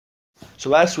So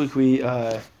last week we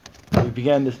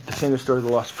began the famous story of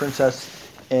the lost princess,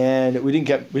 and we didn't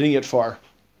get far.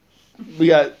 We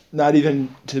got not even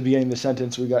to the beginning of the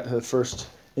sentence. We got to the first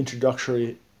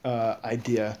introductory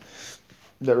idea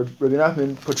that Rabbi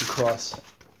Nachman puts across.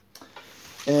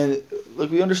 And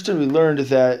like we learned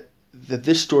that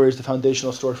this story is the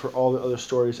foundational story for all the other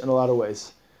stories in a lot of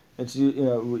ways. It's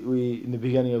we in the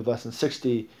beginning of lesson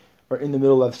 60, or in the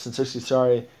middle of lesson 60,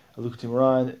 sorry, Likutei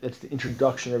Moharan, it's the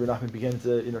introduction. Rabbi Nachman begins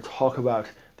to talk about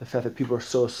the fact that people are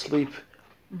so asleep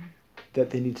that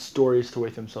they need stories to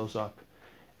wake themselves up,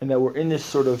 and that we're in this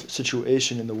sort of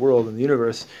situation in the world, in the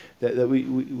universe, that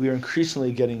we are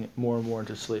increasingly getting more and more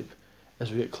into sleep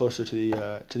as we get closer to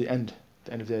the end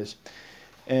of days,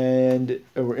 and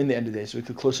we're in the end of days. So we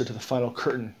get closer to the final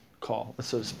curtain call,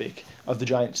 so to speak, of the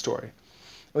giant story.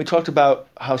 And we talked about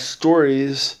how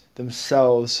stories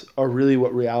themselves are really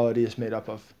what reality is made up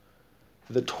of.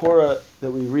 The Torah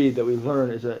that we read, that we learn,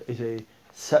 is a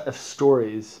set of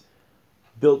stories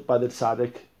built by the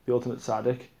tzaddik, the ultimate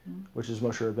tzaddik, which is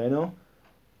Moshe Rabbeinu,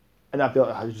 and not built.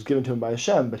 It was given to him by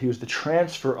Hashem, but he was the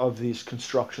transfer of these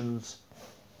constructions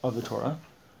of the Torah,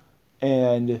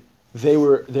 and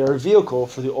they're a vehicle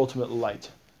for the ultimate light,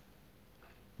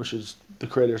 which is the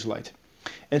Creator's light.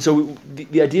 And so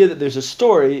the idea that there's a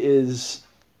story is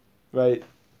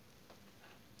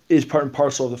part and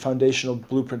parcel of the foundational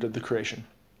blueprint of the creation.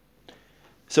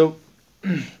 So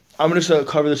I'm going to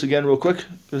cover this again real quick.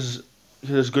 This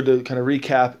is good to kind of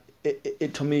recap.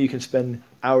 It to me, you can spend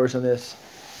hours on this.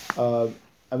 I'm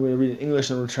going to read it in English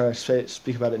and we're trying to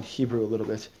speak about it in Hebrew a little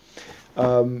bit.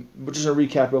 But just to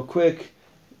recap real quick,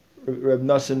 Reb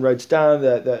Nosson writes down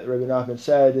that Rabbi Nachman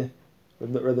said,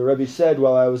 the Rebbe said,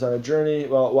 while on a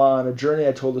journey,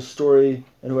 I told a story,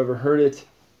 and whoever heard it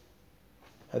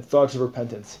had thoughts of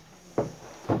repentance.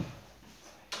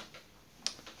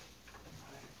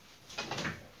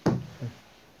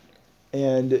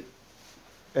 And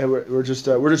we're just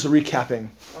recapping.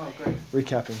 Oh, great.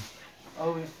 Recapping.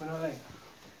 Oh, we're not late.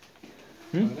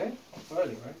 We're late? We're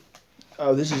early, right?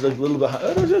 Oh, this is like a little bit.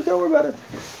 Don't worry about it.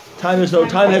 Time has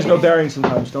no bearing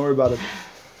sometimes. Don't worry about it.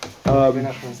 During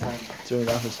Nachman's time. During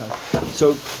Nachman's time. So,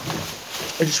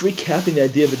 I'm just recapping the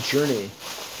idea of a journey.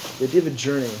 The idea of a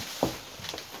journey.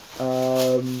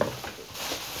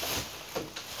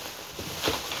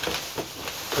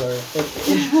 Sorry.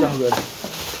 It's so good.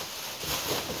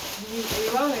 We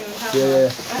rolling with how Yeah.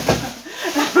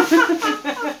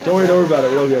 Don't worry about it.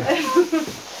 We're all good.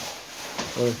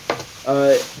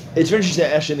 It's very interesting.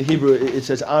 Actually, in the Hebrew, it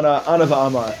says Ana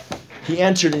va'amar. He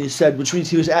answered and he said, which means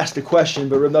he was asked a question,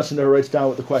 but Reb Nosson never writes down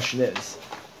what the question is.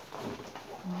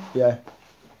 Yeah.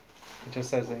 It just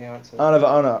says that he answered. Ana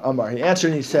va'amar. He answered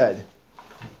and he said.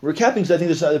 Recapping, because I think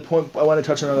there's another point. I want to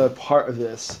touch on another part of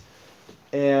this,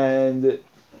 and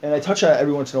I touch on it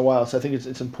every once in a while, so I think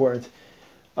it's important.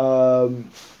 And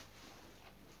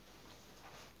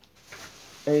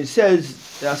he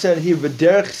says, I said here,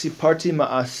 "V'derech siparti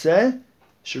ma'aseh,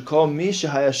 shekol mi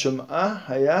shehaya shom'ah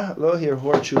haya lo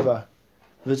hirhor tshuva."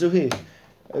 V'zuhi.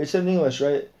 He said in English,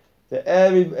 right? That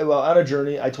on a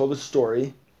journey, I told a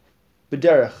story,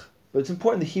 b'derech. But it's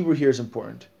important. The Hebrew here is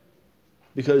important,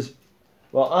 because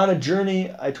while on a journey,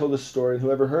 I told a story, and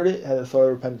whoever heard it had a thought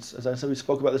of repentance. As I said, we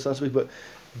spoke about this last week, but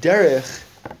derech,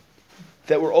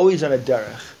 that we're always on a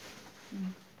derech.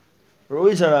 We're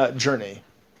always on a journey.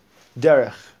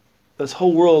 Derech. This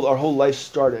whole world, our whole life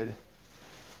started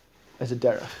as a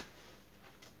derech.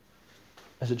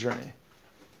 As a journey.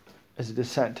 As a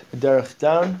descent. A derech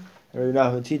down, and Rabbi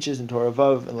Nachman teaches in Torah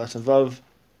Vav and Lesson Vav,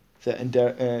 that in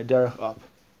derech up.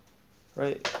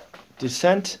 Right?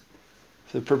 Descent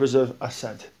for the purpose of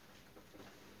ascent.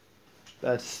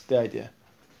 That's the idea.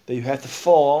 That you have to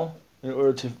fall in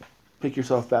order to pick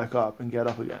yourself back up and get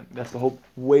up again. That's the whole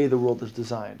way the world is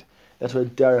designed. That's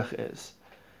what derech is.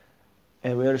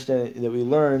 And we understand that we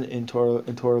learn in Torah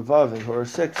Vav, in Torah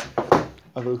 6,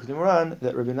 of Likutei Moharan,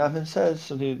 that Rabbi Nachman says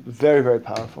something very, very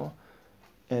powerful.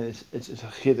 And it's a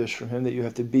chiddush from him, that you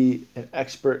have to be an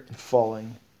expert in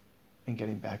falling and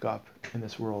getting back up in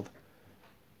this world.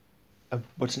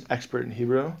 What's an expert in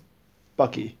Hebrew?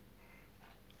 Baki.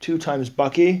 2 times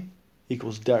Baki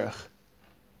equals derech.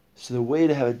 So the way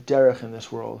to have a derech in this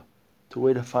world, the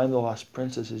way to find the lost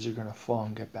princess, is you're going to fall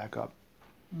and get back up.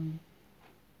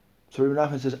 So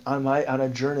Rabbi Nachman says, on a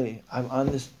journey, I'm on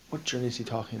this. What journey is he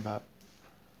talking about?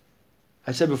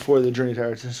 I said before, the journey to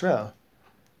Eretz Yisrael.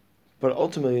 But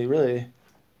ultimately, really,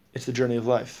 it's the journey of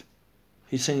life.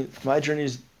 He's saying, my journey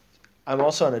is, I'm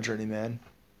also on a journey, man.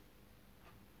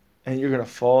 And you're going to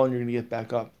fall and you're going to get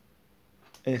back up.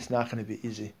 And it's not going to be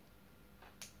easy.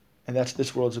 And that's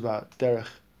this world's about, derech.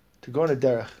 To go on a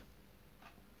derech.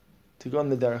 to go on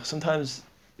the derech. Sometimes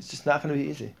it's just not going to be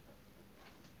easy.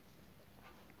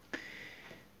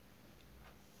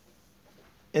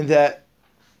 And that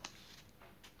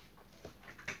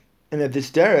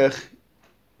this derech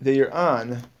that you're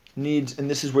on needs, and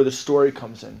this is where the story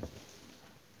comes in,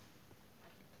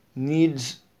 you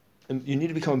need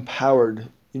to become empowered.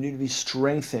 You need to be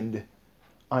strengthened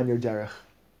on your derech.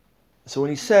 So when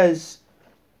he says,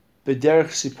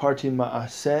 "B'derech siparti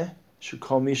ma'aseh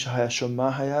shekol mi shehaya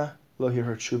shomahaya lo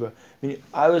hirher tshuva," meaning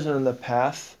I was on the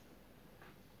path,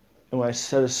 and when I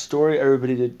said a story,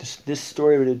 everybody did this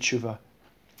story. Everybody did tshuva.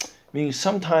 Meaning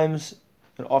sometimes,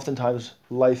 and oftentimes,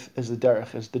 life as the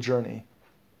derech, as the journey,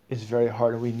 is very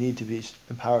hard, and we need to be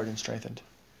empowered and strengthened.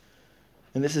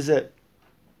 And this is it.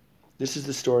 This is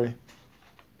the story.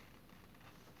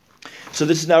 So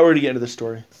this is now we're going to get into the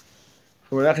story.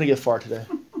 We're not going to get far today.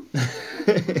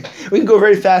 We can go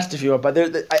very fast if you want, but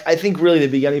I think really the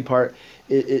beginning part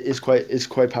is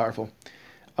quite powerful.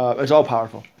 It's all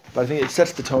powerful, but I think it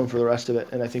sets the tone for the rest of it.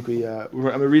 And I think I'm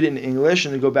going to read it in English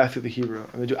and then go back through the Hebrew.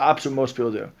 I'm going to do opposite what most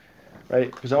people do, right?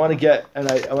 Because I want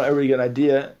everybody to get an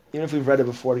idea, even if we've read it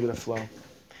before, to get a flow.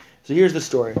 So here's the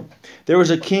story. There was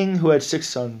a king who had 6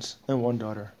 sons and 1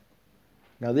 daughter.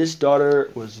 Now this daughter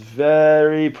was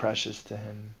very precious to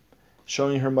him,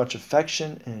 showing her much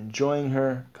affection and enjoying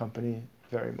her company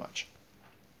very much.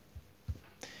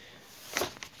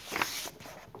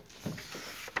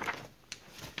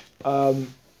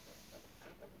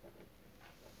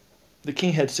 The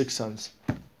king had 6 sons.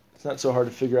 It's not so hard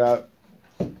to figure out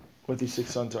what these 6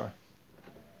 sons are.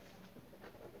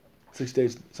 6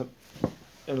 days,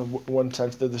 in one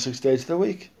sense, they're the 6 days of the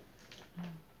week.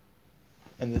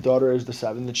 And the daughter is the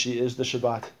 7th, and she is the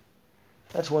Shabbat.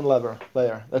 That's one layer.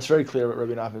 That's very clear what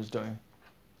Rabbi Nachman is doing.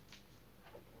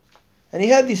 And he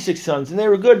had these 6 sons, and they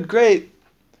were good, great.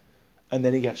 And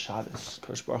then he got Shabbos.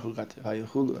 Kodesh Baruch Hu got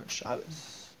Vayilchulu and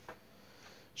Shabbos.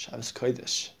 Shabbos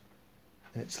Kodesh.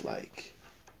 And it's like,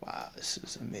 wow, this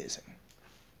is amazing.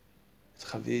 It's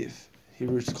Chaviv.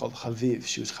 Hebrew is called Chaviv.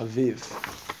 She was Chaviv.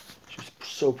 She was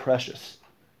so precious.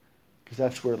 Because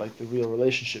that's where like the real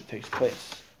relationship takes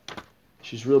place.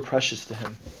 She's real precious to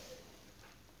him.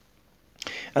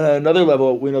 And at another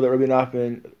level, we know that Rabbi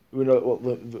Nachman,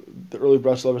 the early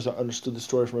Breslovers understood the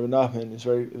story from Rabbi Nachman. It's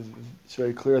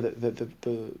very clear that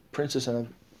the princess on a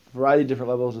variety of different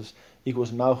levels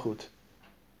equals Malchut.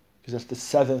 Because that's the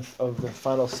 7th of the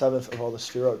final 7th of all the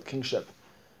Sfirot, kingship.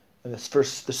 And the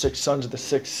 6 sons of the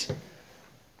 6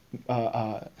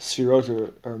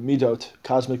 Sfirot or Midot,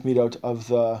 cosmic Midot of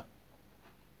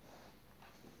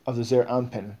the Zer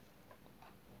Anpin,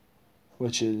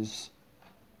 which is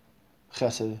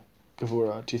Chesed,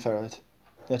 Gevura, Tiferet,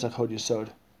 Netzach, Hod, Yesod.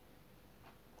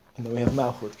 And then we have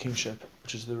Malchut, kingship,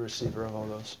 which is the receiver of all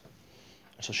those.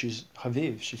 So she's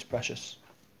Chaviv, she's precious.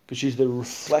 Because she's the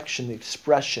reflection, the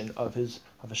expression of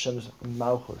Hashem's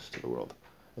Malchus to the world.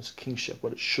 It's kingship,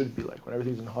 what it should be like, when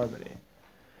everything's in harmony.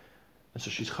 And so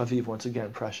she's Chaviv, once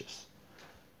again, precious.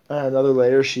 And another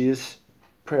layer, she is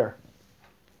prayer.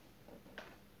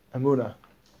 Emunah.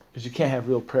 Because you can't have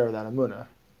real prayer without Emunah.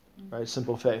 Right?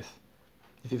 Simple faith.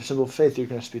 If you have simple faith, you're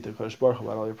going to speak to Kodesh Baruch Hu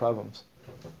about all your problems.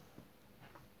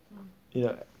 You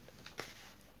know,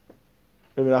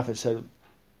 Rabbi Nachman said,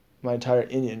 my entire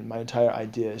Inyan, my entire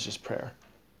idea is just prayer.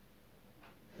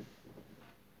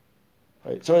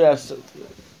 Right? Someone asked me,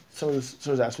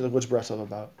 like, what's Breslov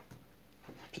about?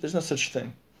 So there's no such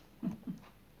thing.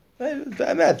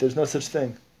 I'm at, there's no such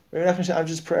thing. Rabbi Nachman said, I'm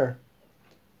just prayer.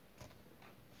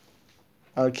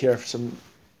 I don't care if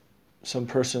some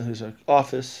person who's in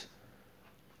office.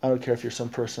 I don't care if you're some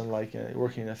person like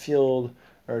working in a field,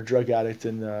 or a drug addict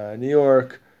in New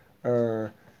York,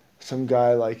 or some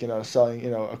guy like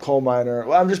selling a coal miner.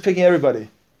 Well, I'm just picking everybody,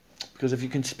 because if you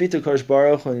can speak to Kodesh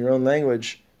Baruch Hu in your own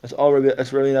language, that's what Rabbi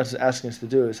Nachman is asking us to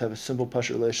do, is have a simple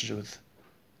Pasha relationship with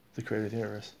the Creator of the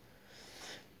universe.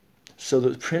 So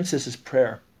the princess is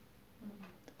prayer,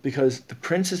 because the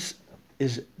princess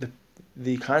is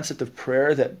the concept of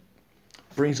prayer that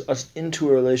brings us into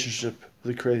a relationship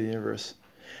with the Creator of the universe.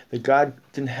 That God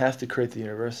didn't have to create the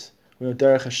universe. We know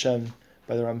Derech Hashem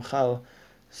by the Ramchal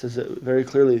says that very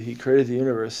clearly. He created the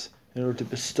universe in order to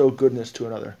bestow goodness to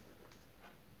another,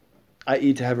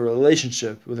 i.e. to have a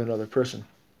relationship with another person.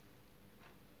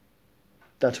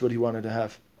 That's what he wanted to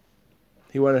have.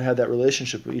 He wanted to have that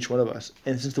relationship with each one of us.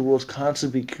 And since the world's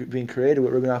constantly being created,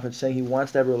 what Rabbi Nachman is saying, he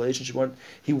wants to have a relationship.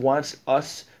 He wants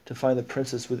us to find the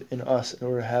princess within us in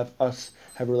order to have us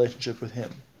have a relationship with him.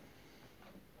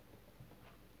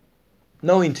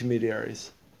 No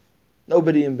intermediaries.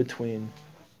 Nobody in between.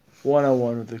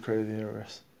 One-on-one with the Creator of the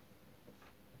universe.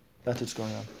 That's what's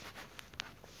going on.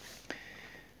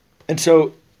 And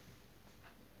so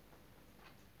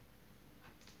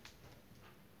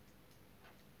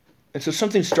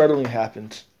something startling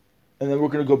happened. And then we're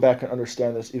going to go back and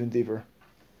understand this even deeper.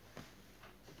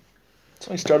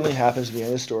 Something startling happens at the end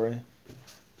of the story.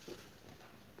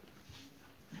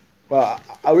 Well,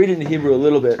 I'll read it in Hebrew a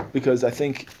little bit because I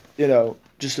think,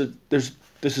 this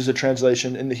is a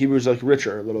translation, and the Hebrew is like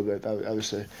richer a little bit, I would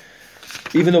say.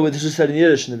 Even though this was said in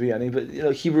Yiddish in the beginning,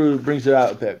 but Hebrew brings it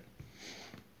out a bit.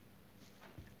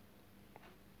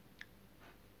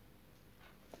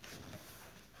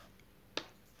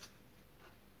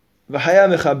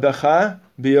 V'haya mechabecha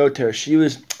bioter.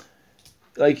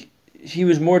 He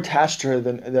was more attached to her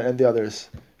than the others.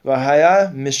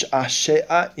 V'haya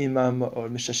mishashea imam or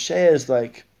mishashea is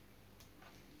like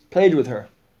played with her,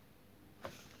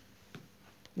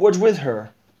 was with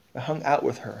her, hung out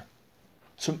with her.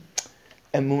 So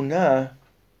emunah,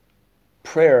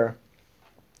 prayer,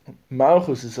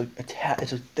 malchus is like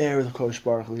it's like there with the Kodesh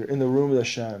Baruch Hu. You're in the room with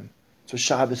Hashem. So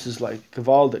Shabbos is like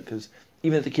gavaldik because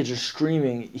even if the kids are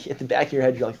screaming, at the back of your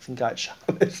head, you're like, thank God,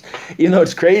 Shabbos. Even though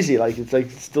it's crazy,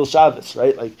 it's still Shabbos,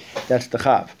 right? Like, that's the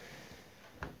Chav.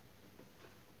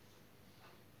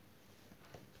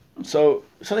 So,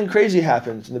 something crazy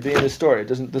happens in the beginning of the story. It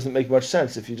doesn't make much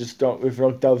sense if you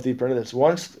don't delve deeper into this.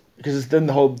 Because then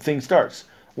the whole thing starts.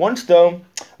 Once, though,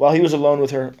 while he was alone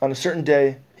with her, on a certain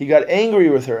day, he got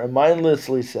angry with her and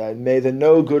mindlessly said, "May the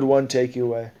no good one take you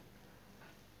away."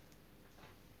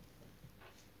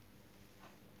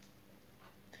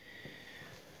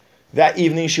 That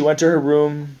evening she went to her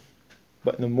room,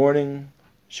 but in the morning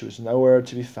she was nowhere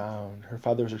to be found. Her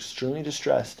father was extremely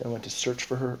distressed and went to search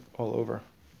for her all over.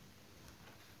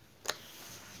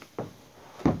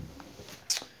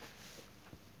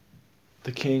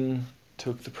 The king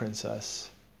took the princess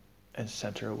and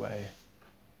sent her away.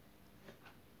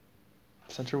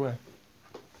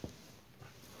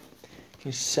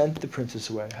 He sent the princess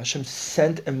away. Hashem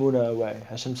sent Emunah away.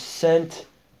 Hashem sent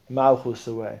Malchus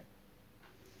away.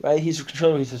 Right? He's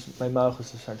controlling. He says, my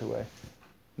malchus is sent away.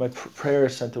 My prayer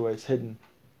is sent away. It's hidden.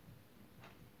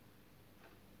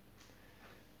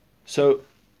 So,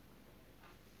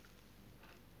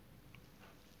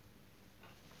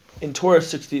 in Torah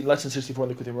lesson 64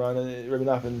 in the Likutei Moharan, Rabbi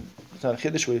Nachman, it's not a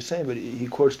chiddush what he's saying, but he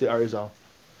quotes the Arizal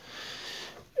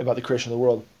about the creation of the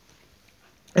world.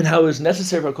 And how it was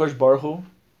necessary for HaKadosh Baruch Hu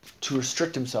to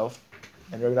restrict himself.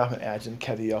 And Rabbi Nachman adds in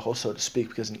Keviyachol, so to speak,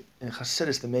 because in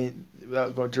Chassidus,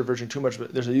 without going diverging too much,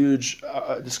 but there's a huge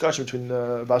discussion between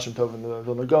the Baal Shem Tov and the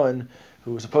Vilna Gaon,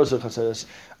 who was opposed to Chassidus,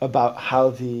 about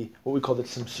how what we call the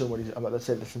Tzimtzum, let's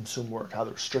say the Tzimtzum worked, how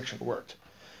the restriction worked.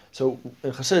 So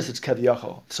in Chassidus, it's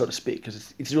Keviyachol, so to speak,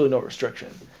 because it's really no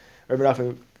restriction. Rabbi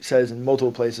Nachman says in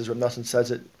multiple places, Rabbi Nassim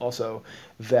says it also,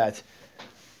 that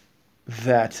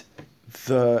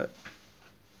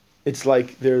it's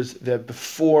like there's the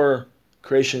before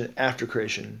creation and after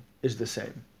creation is the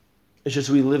same. It's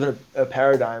just we live in a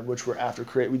paradigm which we're after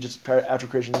creation. After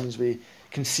creation means we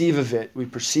conceive of it, we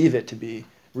perceive it to be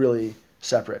really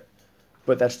separate.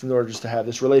 But that's in order just to have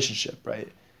this relationship,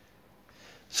 right?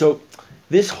 So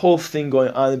this whole thing going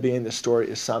on in the beginning of the story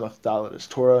is Samach Dalet, is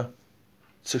Torah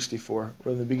 64,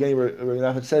 where in the beginning where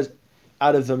it says,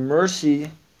 out of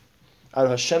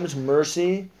Hashem's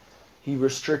mercy, he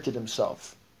restricted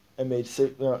himself. And made,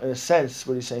 in a sense,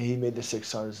 what he's saying, he made the 6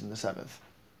 sons and the 7th,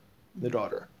 the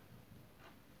daughter.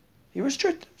 He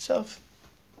restricted himself.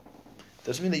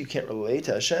 Doesn't mean that you can't relate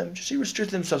to Hashem. Just he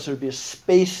restricted himself so there would be a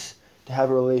space to have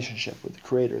a relationship with the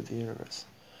Creator of the universe.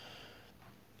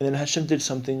 And then Hashem did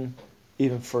something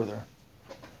even further.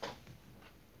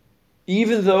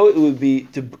 Even though it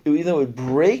would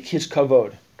break his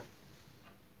kavod,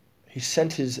 he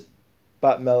sent his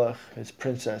Bat Melech, his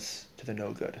princess, to the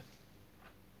no good.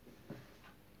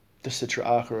 The Sitra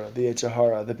Achara, the Yetzer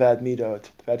Hara, the bad midot,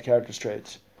 the bad character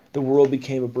traits. The world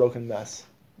became a broken mess.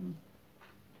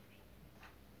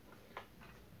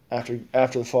 After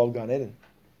the fall of Gan Eden.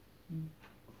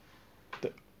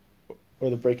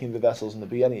 Or the breaking of the vessels in the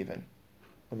beginning even.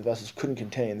 When the vessels couldn't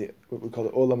contain what we call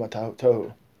the Olam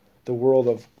HaTohu, the world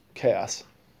of chaos,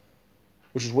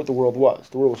 which is what the world was.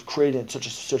 The world was created in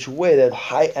such a way that it had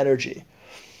high energy.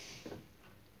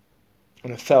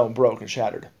 And it fell and broke and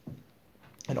shattered.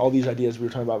 And all these ideas we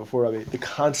were talking about before, Rabbi, the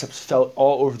concepts fell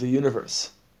all over the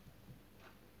universe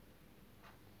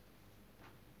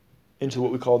into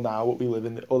what we call now, what we live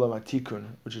in, the Olam HaTikun,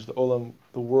 which is the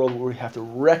world where we have to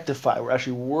rectify. We're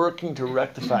actually working to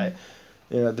rectify.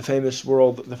 The famous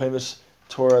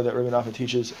Torah that Rabbi Nachman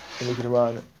teaches in Likutei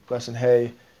Moharan, lesson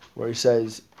Hay, where he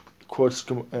says, quotes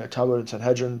Talmud and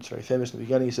Sanhedrin, it's very famous in the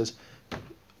beginning, he says,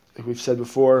 like we've said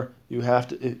before,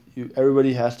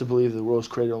 everybody has to believe the world is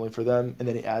created only for them, and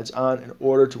then he adds on in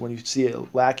order to, when you see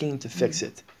it lacking, to fix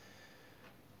it.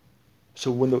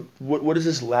 So what is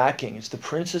this lacking? It's the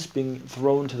princess being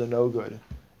thrown to the no good.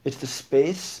 It's the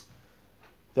space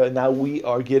that now we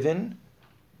are given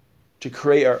to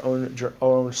create our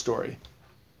own story.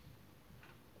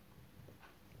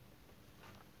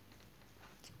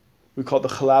 We call it the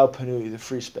Chalal Panui, the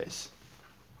free space.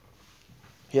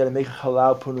 He had to make a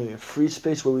Chalal Panui, a free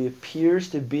space where it appears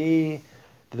to be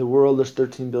that the world is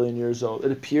 13 billion years old.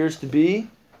 It appears to be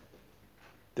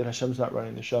that Hashem's not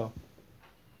running the show.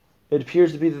 It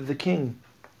appears to be that the king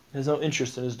has no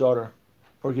interest in his daughter,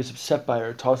 or gets upset by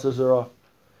her, tosses her off.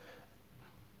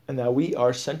 And now we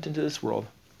are sent into this world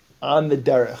on the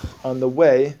derech, on the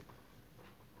way,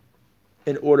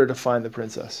 in order to find the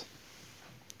princess,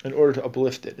 in order to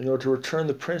uplift it, in order to return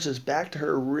the princess back to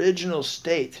her original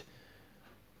state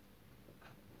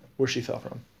where she fell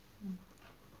from.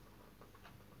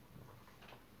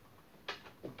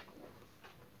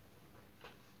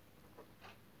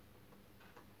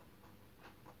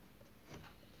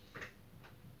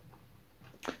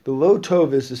 The Lo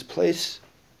Tov is this place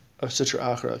of Sitra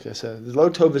Achra, like I said. The Lo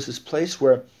Tov is this place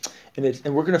where, and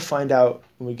we're going to find out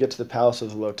when we get to the palace of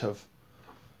the Lo Tov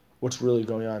what's really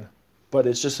going on. But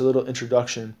it's just a little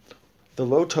introduction. The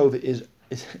Lo Tov is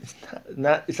it's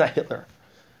not Hitler,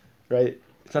 right?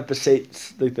 It's not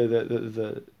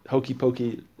the hokey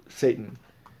pokey Satan.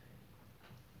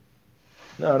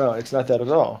 No, it's not that at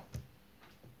all.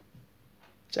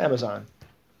 It's Amazon,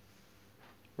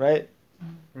 right?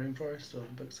 Rainforest or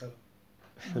bookseller?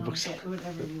 The No, bookseller. get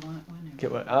whatever you want, whenever.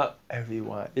 Get whatever you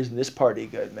want. Isn't this party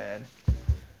good, man?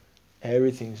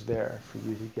 Everything's there for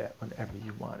you to get whenever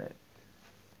you want it.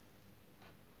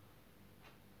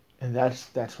 And that's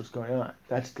what's going on.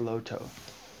 That's the Lo Tov.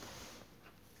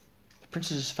 The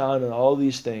princess is found in all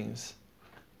these things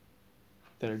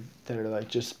that are like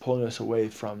just pulling us away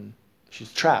from.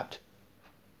 She's trapped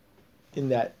in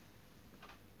that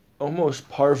almost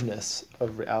parvness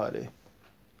of reality,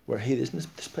 where hey, this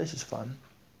place is fun.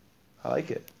 I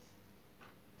like it.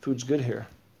 Food's good here.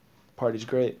 Party's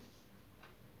great.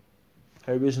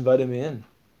 Everybody's invited me in.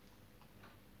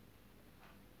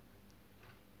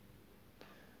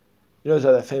 You know,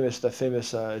 there's that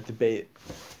famous debate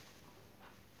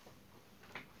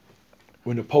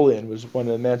when Napoleon wanted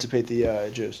to emancipate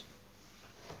the Jews.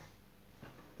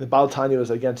 The Baal Tanya was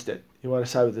against it. He wanted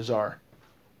to side with the Tsar.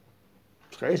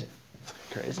 It's crazy.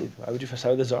 Why would you side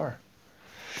with the Tsar?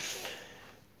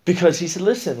 Because he said,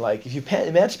 listen, like, if you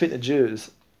emancipate the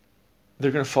Jews, they're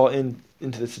going to fall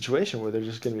into the situation where they're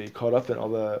just going to be caught up in all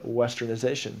the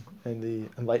westernization and the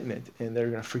Enlightenment, and they're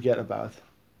going to forget about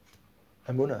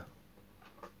Emunah.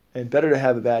 And better to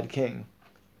have a bad king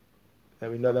that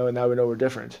we know now we know we're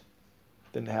different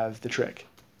than to have the trick,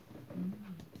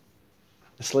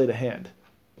 the sleight of hand.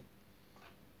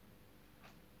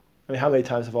 I mean, how many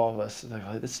times have all of us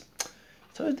like this?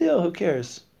 It's no big deal. Who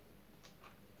cares?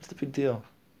 What's the big deal?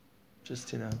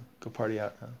 Just go party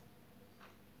out now.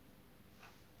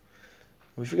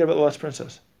 We forget about the Lost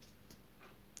Princess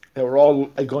that we're all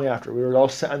going after. We were all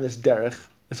set on this derech,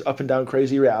 this up and down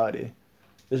crazy reality,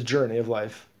 this journey of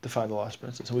life to find the Lost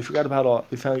Princess, and we forgot about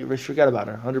we forgot about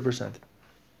her 100%.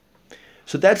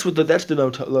 So that's the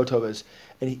Lo Tov is,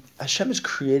 and Hashem is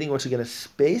creating once again a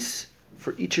space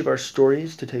for each of our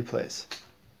stories to take place.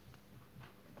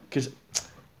 Because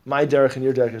my derech and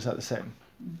your derech is not the same,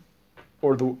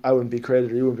 or I wouldn't be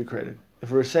created or you wouldn't be created.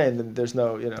 If we were saying, then there's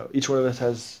no, each one of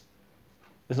us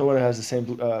there's no one that has the same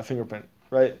fingerprint,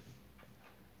 right?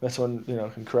 That's one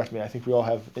can correct me. I think we all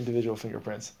have individual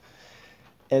fingerprints,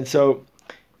 and so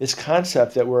this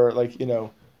concept that we're like,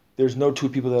 there's no two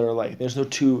people that are alike. There's no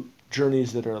two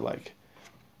journeys that are alike.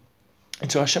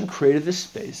 And so Hashem created this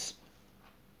space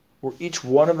where each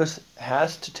one of us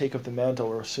has to take up the mantle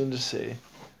we're soon to see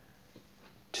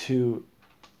to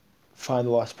find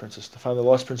the lost princess, to find the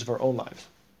lost prince of our own lives,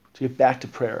 to get back to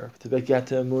prayer, to get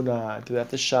to Emunah, to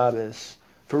get to Shabbos,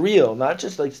 for real, not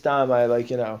just like Stam,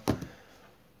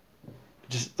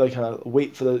 just like kind of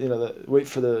wait for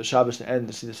the Shabbos to end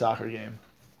to see the soccer game.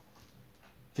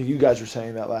 I think you guys were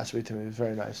saying that last week to me. It was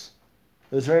very nice.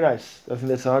 It was very nice. I think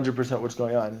that's 100% what's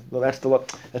going on. Well, it's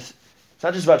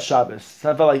not just about Shabbos. It's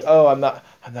not about like, oh, I'm not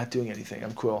doing anything.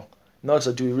 I'm cool. No, it's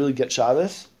like, do we really get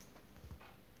Shabbos?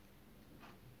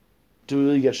 Do we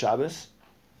really get Shabbos?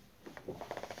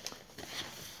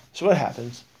 So what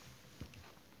happens?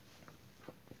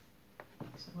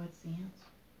 So what's the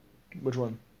answer? Which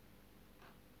one?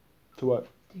 To what?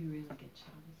 Do you really get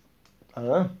Shabbos? I don't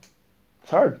know.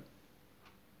 It's hard.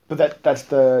 But that's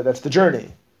the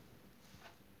journey.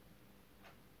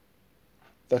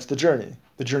 That's the journey.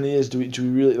 The journey is, do we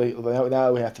really,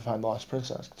 now we have to find the lost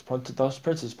princess. The lost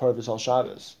princess is part of Israel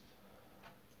Shabbos.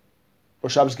 Or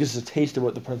Shabbos gives us a taste of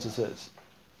what the princess is.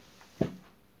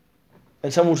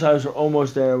 And sometimes we're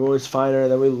almost there, we always find her,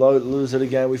 and then we lose it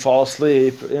again, we fall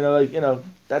asleep,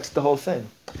 that's the whole thing.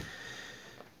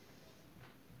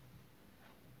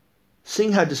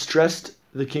 Seeing how distressed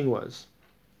the king was,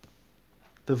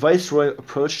 the viceroy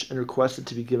approached and requested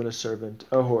to be given a servant,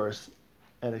 a horse,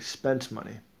 and expense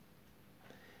money.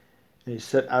 And he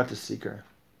set out to seek her.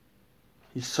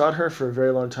 He sought her for a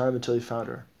very long time until he found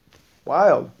her.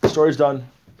 Wild. The story's done.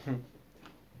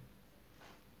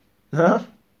 Huh?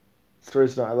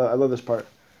 Story's done. I love this part.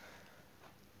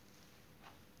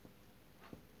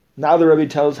 Now the Rebbe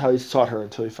tells how he sought her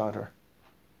until he found her.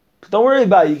 But don't worry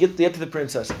about it. You get to the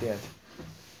princess at the end.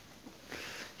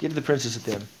 Get to the princess at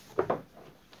the end.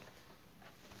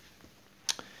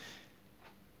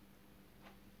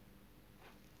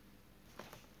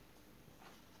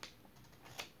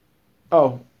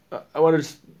 Oh, I wanted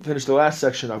to finish the last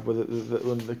section up with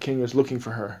when the king is looking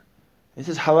for her. It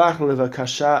says, Halach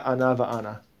levakasha ana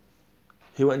va'ana.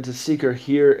 He went to seek her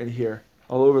here and here,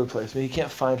 all over the place. I mean, he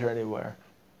can't find her anywhere.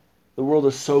 The world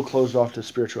is so closed off to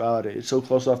spirituality. It's so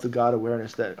closed off to God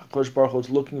awareness that HaKadosh Baruch Hu is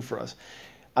looking for us.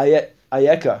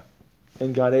 Ayeka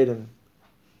in Gan Eden,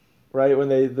 right? When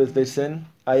they sin,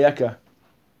 Ayeka,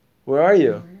 where are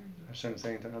you? Hashem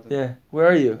saying to others. Yeah, where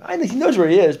are you? I know he knows where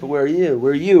he is, but where are you?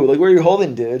 Where are you? Like, where are you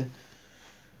holding, dude?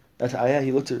 That's Ayah.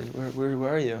 He looked at her.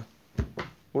 Where are you?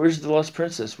 Where's the lost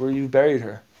princess? Where you buried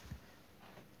her?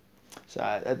 So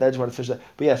I just want to finish that.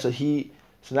 But yeah, so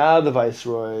now the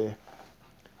viceroy.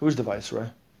 Who's the viceroy?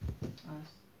 Us.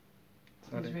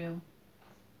 Israel.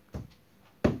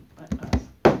 But us.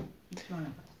 Each one of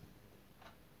us.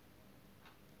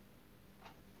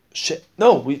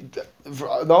 No,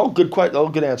 all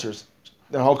good answers.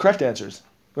 They're all correct answers.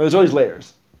 Well, there's always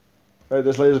layers. Right?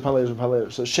 There's layers upon layers upon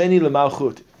layers. So Sheni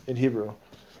L'Malchut in Hebrew.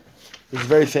 There's a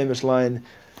very famous line.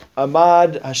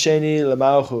 Amad Hasheni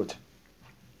L'Malchut.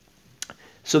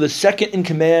 So the second in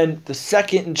command, the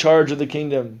second in charge of the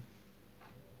kingdom,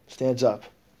 stands up.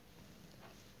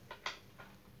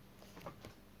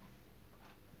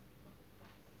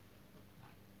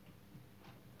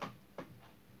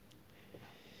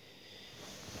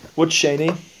 What's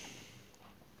Sheni?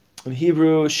 In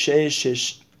Hebrew,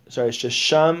 Shesham.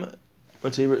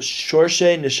 What's Hebrew?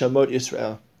 Shorshe Neshamot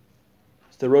Yisrael.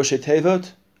 It's the Rosh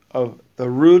Tevot of the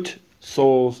root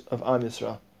souls of Am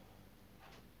Yisrael.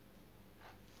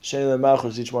 Sheni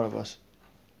L'Malchut is each one of us.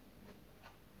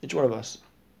 Each one of us.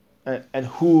 And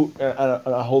who, at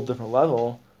a whole different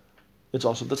level, it's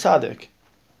also the tzaddik.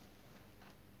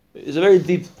 There's a very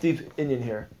deep Indian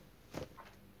here.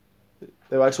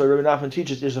 That's why Rabbi Nachman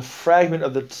teaches there's a fragment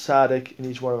of the tzaddik in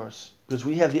each one of us. Because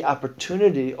we have the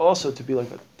opportunity also to be like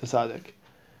the tzaddik.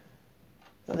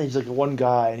 Not that he's like one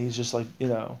guy and he's just like, we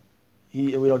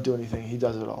don't do anything. He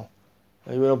does it all.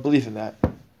 We don't believe in that.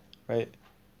 Right?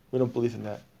 We don't believe in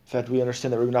that. In fact, we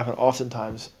understand that Rabbi Nachman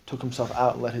oftentimes took himself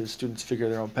out and let his students figure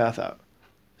their own path out.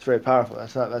 It's very powerful.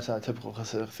 That's not a typical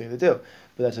Hasidic thing to do.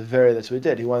 But that's what he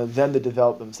did. He wanted them to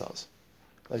develop themselves.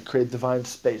 Like create divine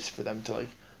space for them to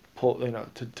pull,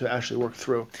 to actually work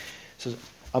through. So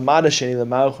Amad Sheni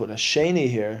L'Malchut.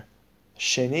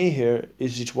 Sheni here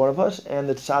is each one of us, and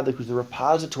the tzaddik who's the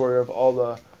repository of all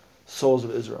the souls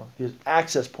of Israel. He has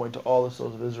access point to all the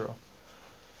souls of Israel.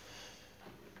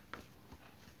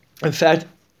 In fact,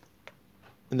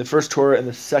 in the first Torah and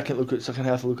the second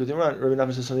half of Likutei Moharan, Rabbi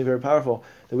Nachman says something very powerful,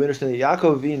 that we understand that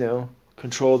Yaakov Avinu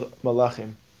controlled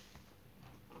malachim,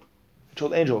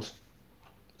 controlled angels.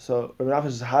 So Rabbi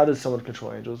Nachman says, how does someone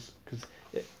control angels? Because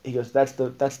he goes, that's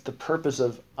the purpose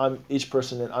of each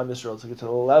person in Am Yisrael, to get to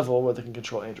the level where they can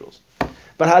control angels.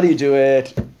 But how do you do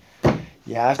it?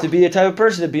 You have to be a type of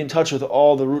person to be in touch with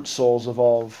all the root souls of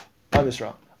all of Am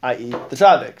Yisrael, i.e. the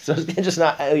tzaddik. So it's just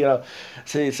not,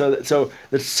 so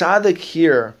the tzaddik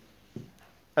here,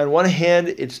 on one hand,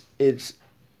 it's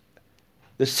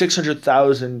the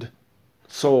 600,000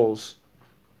 souls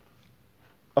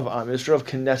of Am Yisrael, of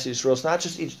Knesset Yisrael. It's not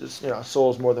just each,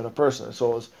 soul is more than a person. A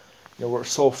soul is, we're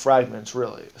soul fragments,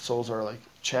 really. Souls are like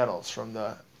channels from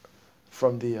the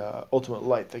ultimate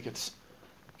light that gets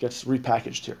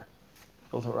repackaged here.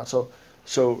 Ultimate. So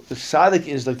the tzaddik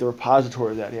is like the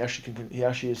repository of that. He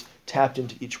actually is tapped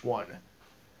into each one.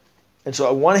 And so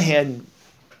on one hand,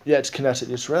 it's Knesset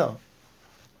Yisrael.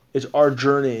 It's our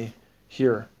journey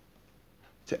here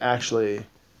to actually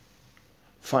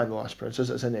find the lost princess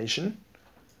as a nation.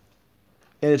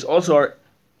 And it's also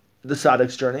the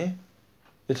tzaddik's journey.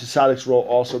 It's the tzaddik's role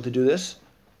also to do this.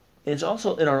 And it's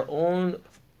also in our own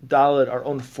Daled, our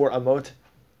own 4 amot,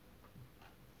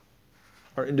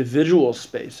 our individual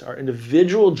space, our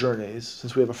individual journeys,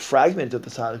 since we have a fragment of the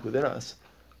tzaddik within us.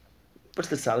 What's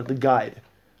the tzaddik? The guide,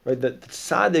 right? That the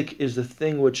tzaddik is the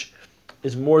thing which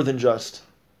is more than just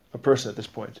a person at this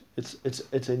point. It's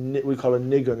we call it a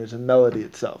nigun. It's a melody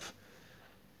itself.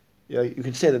 You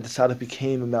can say that the tzaddik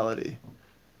became a melody.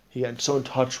 He got so in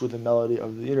touch with the melody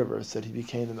of the universe that he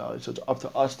became the melody. So it's up to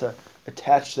us to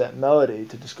attach that melody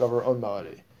to discover our own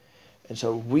melody. And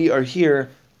so we are here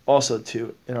also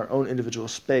to, in our own individual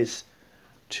space,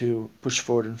 to push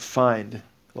forward and find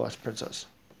the lost princess.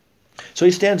 So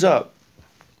he stands up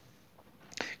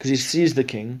because he sees the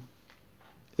king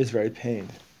is very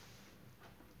pained.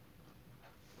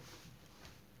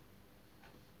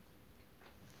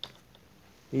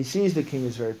 He sees the king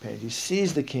is very pained. He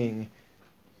sees the king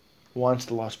wants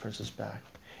the lost princess back.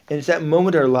 And it's that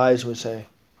moment in our lives when we say,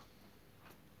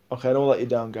 okay, I don't want to let you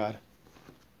down, God.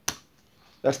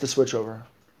 That's the switch over.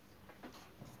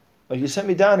 Like, you sent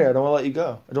me down here, I don't want to let you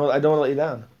go. I don't want to let you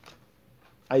down.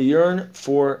 I yearn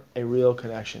for a real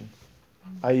connection.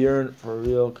 I yearn for a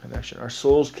real connection. Our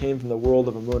souls came from the world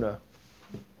of Amunah.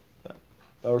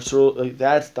 Our soul, like,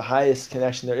 that's the highest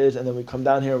connection there is, and then we come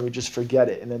down here and we just forget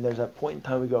it. And then there's that point in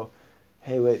time we go,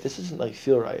 hey, wait, this doesn't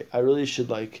feel right. I really should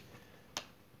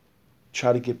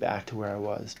try to get back to where I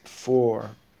was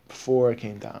before I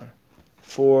came down,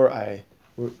 before I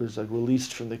was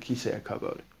released from the Kisei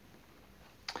HaKavod.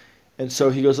 And so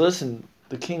he goes, listen,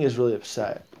 the king is really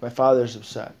upset. My father's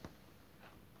upset.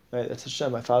 Right? That's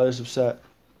Hashem. My father's upset.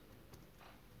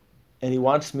 And he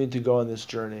wants me to go on this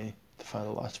journey to find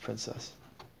the lost princess,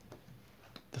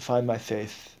 to find my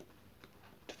faith,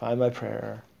 to find my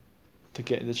prayer, to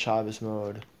get into Shabbos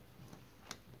mode.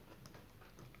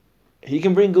 He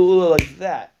can bring Geula like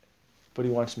that, but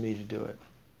he wants me to do it.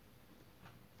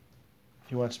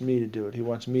 He wants me to do it. He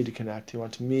wants me to connect. He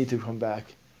wants me to come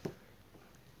back.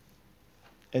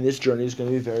 And this journey is going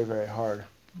to be very, very hard.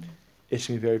 It's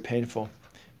going to be very painful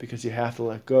because you have to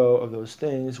let go of those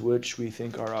things which we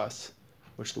think are us,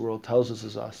 which the world tells us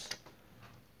is us.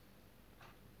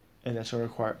 And that's going to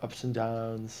require ups and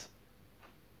downs,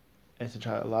 and to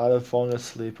try a lot of falling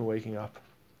asleep and waking up.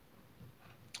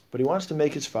 But he wants to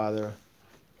make his father,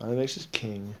 he wants to make his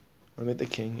king, we want to make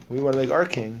the king, we want to make our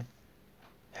king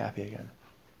happy again.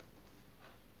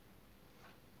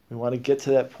 We want to get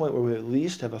to that point where we at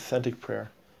least have authentic prayer,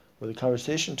 where the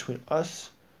conversation between us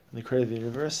and the creator of the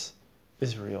universe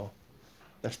is real.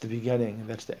 That's the beginning.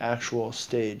 That's the actual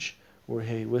stage where,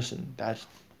 hey, listen,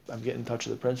 I'm getting in touch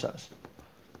with the princess.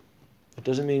 It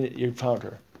doesn't mean that you found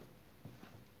her,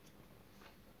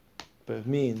 but it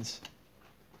means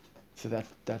so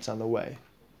that's on the way.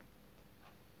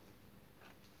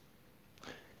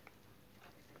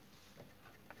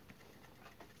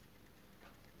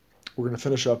 We're going to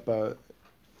finish up. We're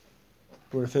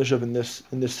going to finish up in this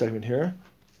segment here.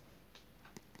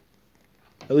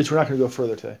 At least we're not going to go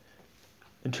further today.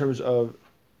 In terms of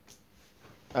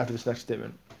after this next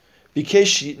statement,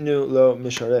 Bikesh yitnu lo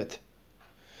misharet.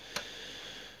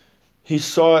 He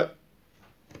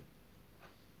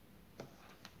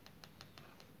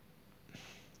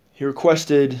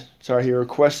requested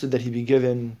that he be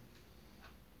given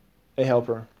a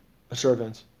helper, a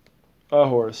servant, a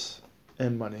horse,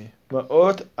 and money.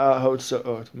 Ma'ot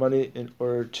ahotzaot, money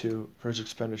for his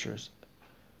expenditures.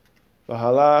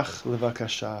 V'halach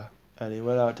levakasha, and he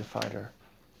went out to find her.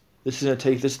 This is going to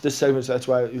take this segment. So that's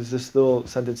why it was this little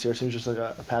sentence here. It seems just like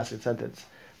a passing sentence,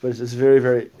 but it's very,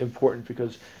 very important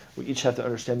because we each have to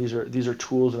understand these are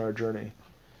tools in our journey.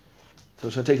 So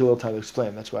it's going to take a little time to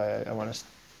explain. That's why I want to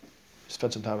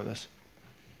spend some time on this.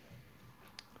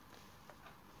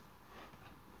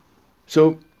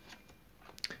 So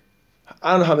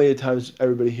I don't know how many times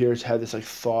everybody here has had this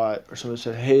thought, or someone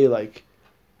said, "Hey, what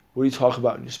do you talk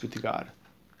about when you speak to God?"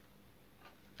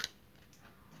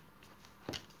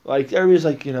 Everybody's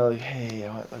hey,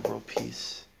 I want world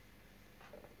peace.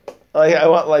 I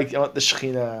want the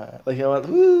Shekhinah. I want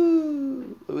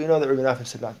woo. We know that Rabbi Nachman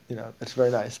said not. That's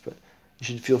very nice, but you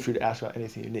should feel free to ask about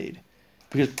anything you need.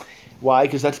 Why?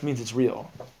 Because that means it's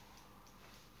real.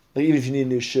 Even if you need a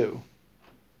new shoe,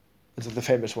 it's the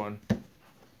famous one.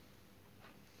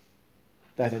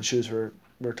 Back then, shoes were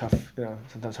tough.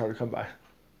 Sometimes hard to come by.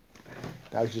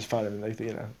 Now you just find them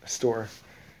in a store.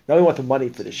 Now we want the money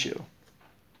for the shoe.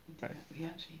 Right. We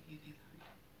actually do that.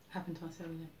 Happened to us the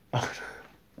other day.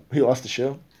 We lost the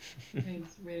shoe. We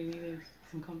really needed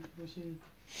some comfortable shoes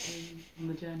on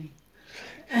the journey.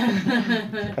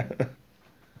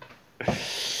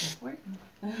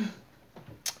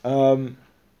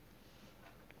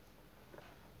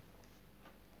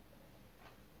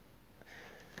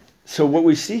 So what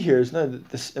we see here is no,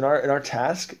 this in our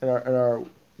task, in our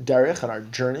derech, in our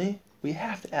journey, we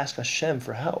have to ask Hashem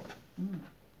for help.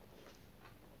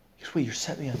 Because wait, you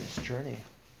sent me on this journey.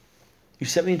 You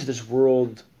sent me into this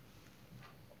world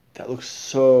that looks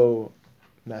so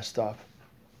messed up.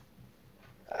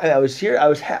 I was here. I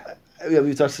was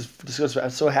we discussed. I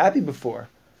was so happy before,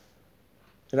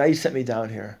 and now you sent me down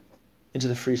here, into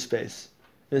the free space.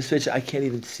 In this space, I can't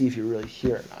even see if you're really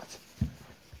here or not.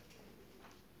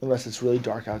 Unless it's really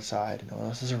dark outside and no one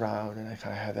else is around, and I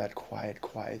kind of have that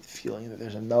quiet feeling that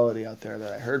there's a melody out there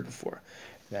that I heard before.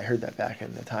 And I heard that back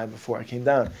in the time before I came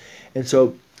down. And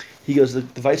so he goes, the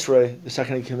viceroy, the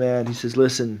second in command, he says,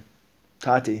 listen,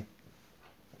 Tati,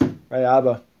 right,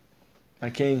 Abba,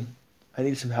 my king, I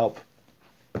need some help.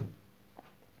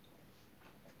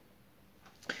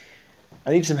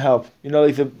 I need some help. You know,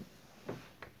 like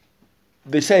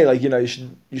they say, like, you know, you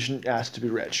shouldn't ask to be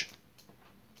rich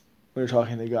when you're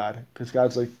talking to God, because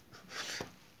God's like,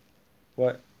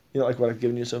 what? You don't like what I've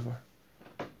given you so far?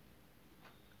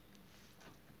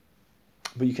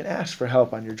 But you can ask for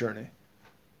help on your journey.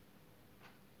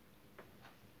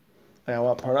 Like, I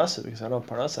want Parnasa because I don't have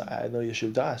Parnasa. I have no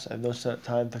Yeshuv Das. I have no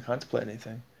time to contemplate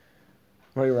anything.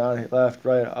 I'm running around left,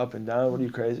 right, up and down. What are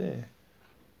you, crazy?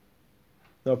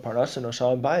 No Parnasa, no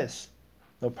Shalom Bayis.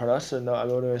 No Parnasa, no,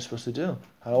 what am I supposed to do?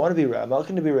 I don't want to be rich. I'm not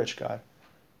looking to be rich, God.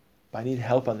 But I need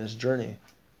help on this journey.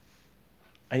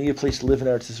 I need a place to live in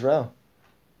Eretz Israel.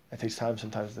 It takes time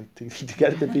sometimes to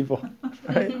get it to people,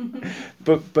 right?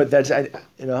 But that's,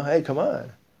 you know, hey, come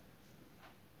on.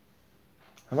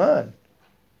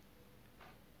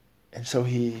 And so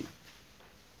he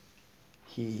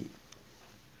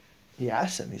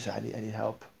asked him. He said, I need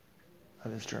help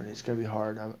on this journey. It's going to be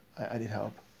hard. I need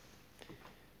help.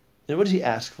 And what does he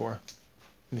ask for?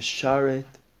 Misharet,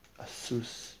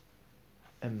 asus,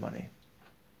 and money.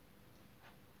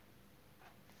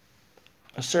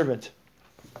 A servant.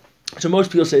 So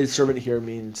most people say servant here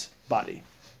means body.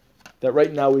 That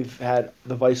right now we've had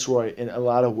the viceroy in a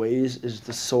lot of ways is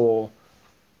the soul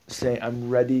saying,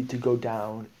 I'm ready to go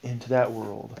down into that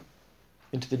world,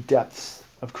 into the depths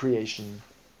of creation,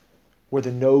 where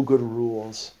there are no good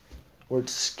rules, where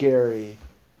it's scary,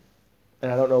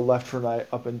 and I don't know left from right,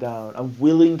 up and down. I'm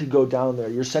willing to go down there.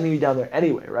 You're sending me down there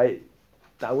anyway, right?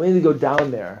 I'm willing to go down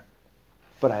there,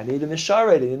 but I need a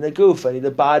misharet, I need a goof, I need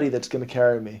a body that's going to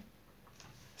carry me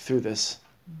through this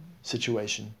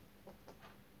situation.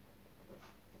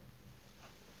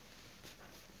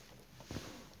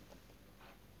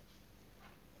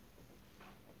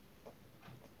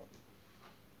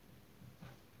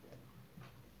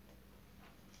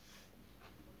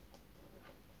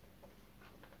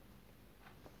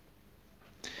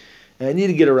 And I need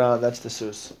to get around, that's the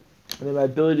sus. And then my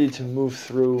ability to move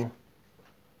through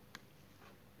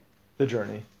the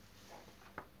journey.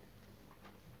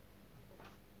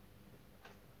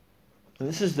 And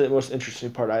this is the most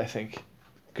interesting part, I think,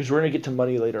 because we're going to get to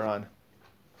money later on,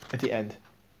 at the end.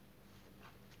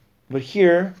 But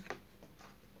here,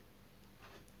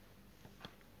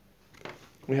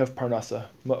 we have parnasa,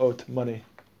 ma'ot, money.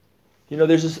 You know,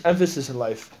 there's this emphasis in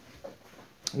life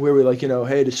where we're like, you know,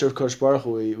 hey, to serve Kodesh Baruch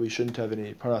Hu, we shouldn't have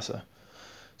any parnasa.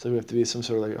 So we have to be some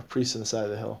sort of like a priest on the side of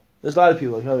the hill. There's a lot of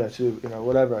people like, oh, that's, you know,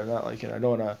 whatever. I'm not like, you know, I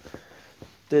don't want to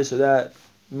this or that.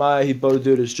 My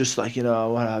Bodud is just like, you know, I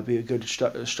want to be a good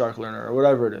Stark learner or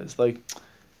whatever it is. Like,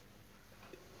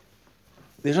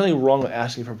 there's nothing wrong with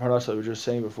asking for parnasa, we were just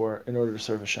saying before, in order to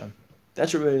serve Hashem.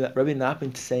 That's what Rabbi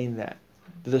Nachman saying that.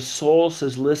 The soul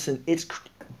says, listen, it's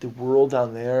the world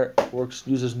down there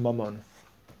uses mammon.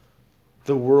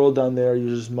 The world down there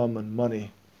uses mammon, money.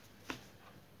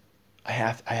 I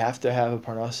have to have a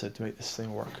parnasa to make this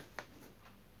thing work.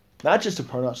 Not just a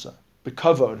parnasa, but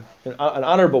kavod, an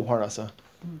honorable parnasa.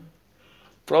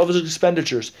 For all of his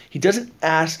expenditures. He doesn't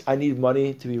ask, I need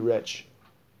money to be rich.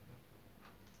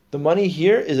 The money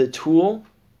here is a tool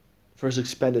for his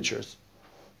expenditures.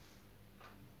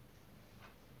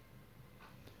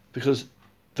 Because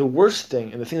the worst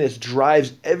thing, and the thing that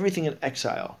drives everything in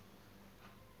exile,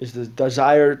 is the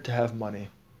desire to have money,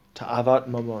 to avat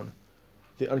mammon,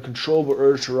 the uncontrollable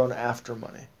urge to run after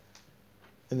money.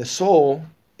 And the soul,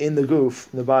 in the goof,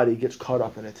 in the body, gets caught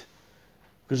up in it.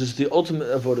 Because it's the ultimate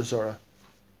avodah zarah,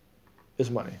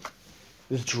 is money.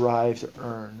 This drive to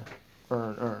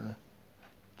earn,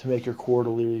 to make your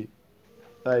quarterly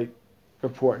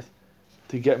report,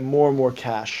 to get more and more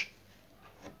cash.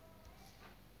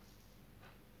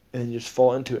 And then you just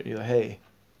fall into it and you're like, hey,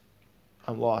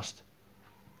 I'm lost.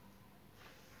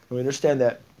 And we understand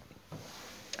that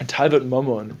Taivat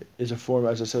Mammon is a form,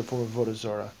 as I said, a form of Avodah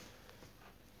Zarah.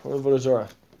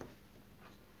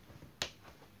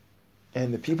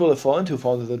 And the people that fall into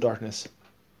the darkness,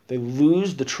 they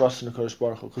lose the trust in the Kodesh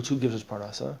Baruch Hu, because who gives us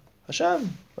parnasa?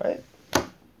 Hashem, right?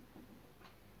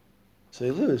 So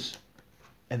they lose.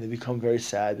 And they become very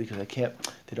sad because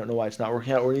they don't know why it's not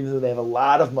working out, or even though they have a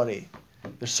lot of money,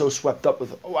 they're so swept up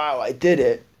with, oh, wow, I did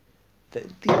it, that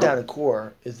deep down in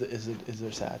core is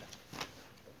they're sad.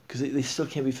 Because they still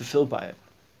can't be fulfilled by it.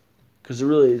 Because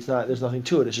there's nothing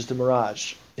to it, it's just a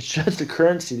mirage. It's just a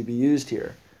currency to be used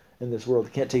here in this world.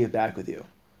 You can't take it back with you.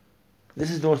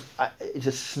 This is the most, it's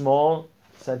a small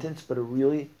sentence, but it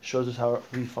really shows us how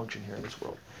we function here in this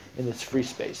world, in this free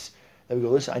space. That we go,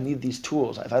 listen, I need these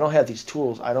tools. If I don't have these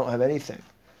tools, I don't have anything.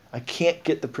 I can't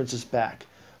get the princess back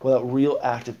without real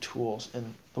active tools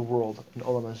in the world, in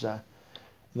Olam Hazeh,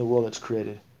 in the world that's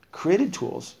created. Created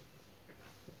tools.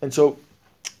 And so,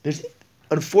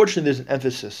 unfortunately, there's an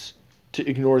emphasis to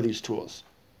ignore these tools.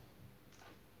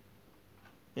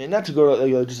 And not to go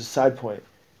to just a side point,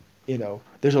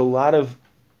 there's a lot of,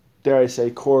 dare I say,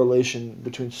 correlation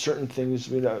between certain things.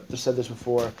 I've said this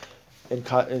before, in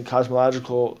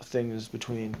cosmological things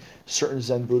between certain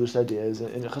Zen Buddhist ideas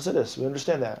and Hasidus. We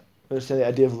understand that. We understand the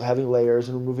idea of having layers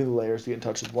and removing the layers to get in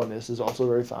touch with oneness is also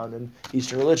very found in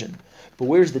Eastern religion. But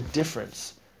where's the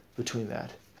difference between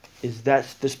that?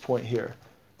 That's this point here.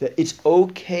 That it's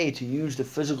okay to use the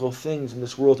physical things in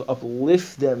this world to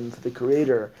uplift them to the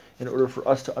Creator in order for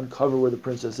us to uncover where the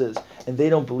princess is. And they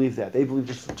don't believe that. They believe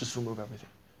just remove everything.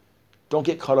 Don't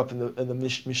get caught up in the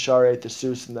Misharet, the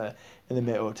Sus, and the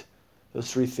Me'ot.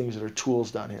 Those three things that are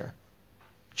tools down here.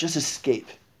 Just escape.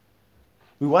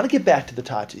 We want to get back to the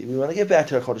Tati. We want to get back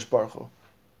to HaKadosh Baruch Hu.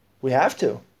 We have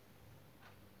to.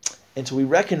 And so we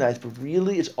recognize, but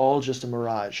really it's all just a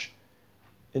mirage.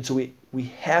 And so we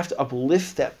have to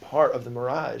uplift that part of the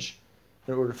mirage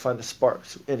in order to find the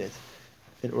sparks in it,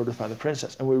 in order to find the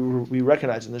princess. And we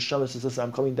recognize, and the Shema says, listen,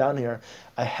 I'm coming down here,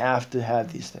 I have to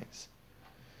have these things.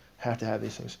 Have to have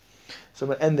these things. So I'm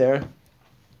going to end there.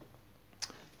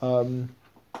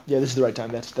 This is the right time.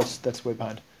 That's way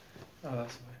behind. Oh,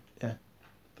 that's why. Yeah. I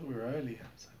thought we were early.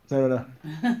 No.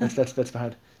 That's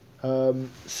behind. And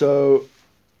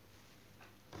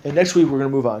next week we're going to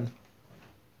move on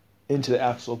into the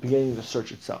actual beginning of the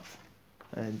search itself,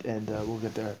 and we'll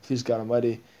get there. Please God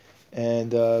Almighty,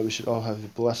 and we should all have a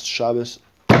blessed Shabbos.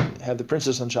 Have the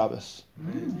princess on Shabbos.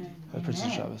 Amen. Have the princess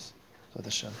on Shabbos.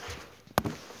 Hashem.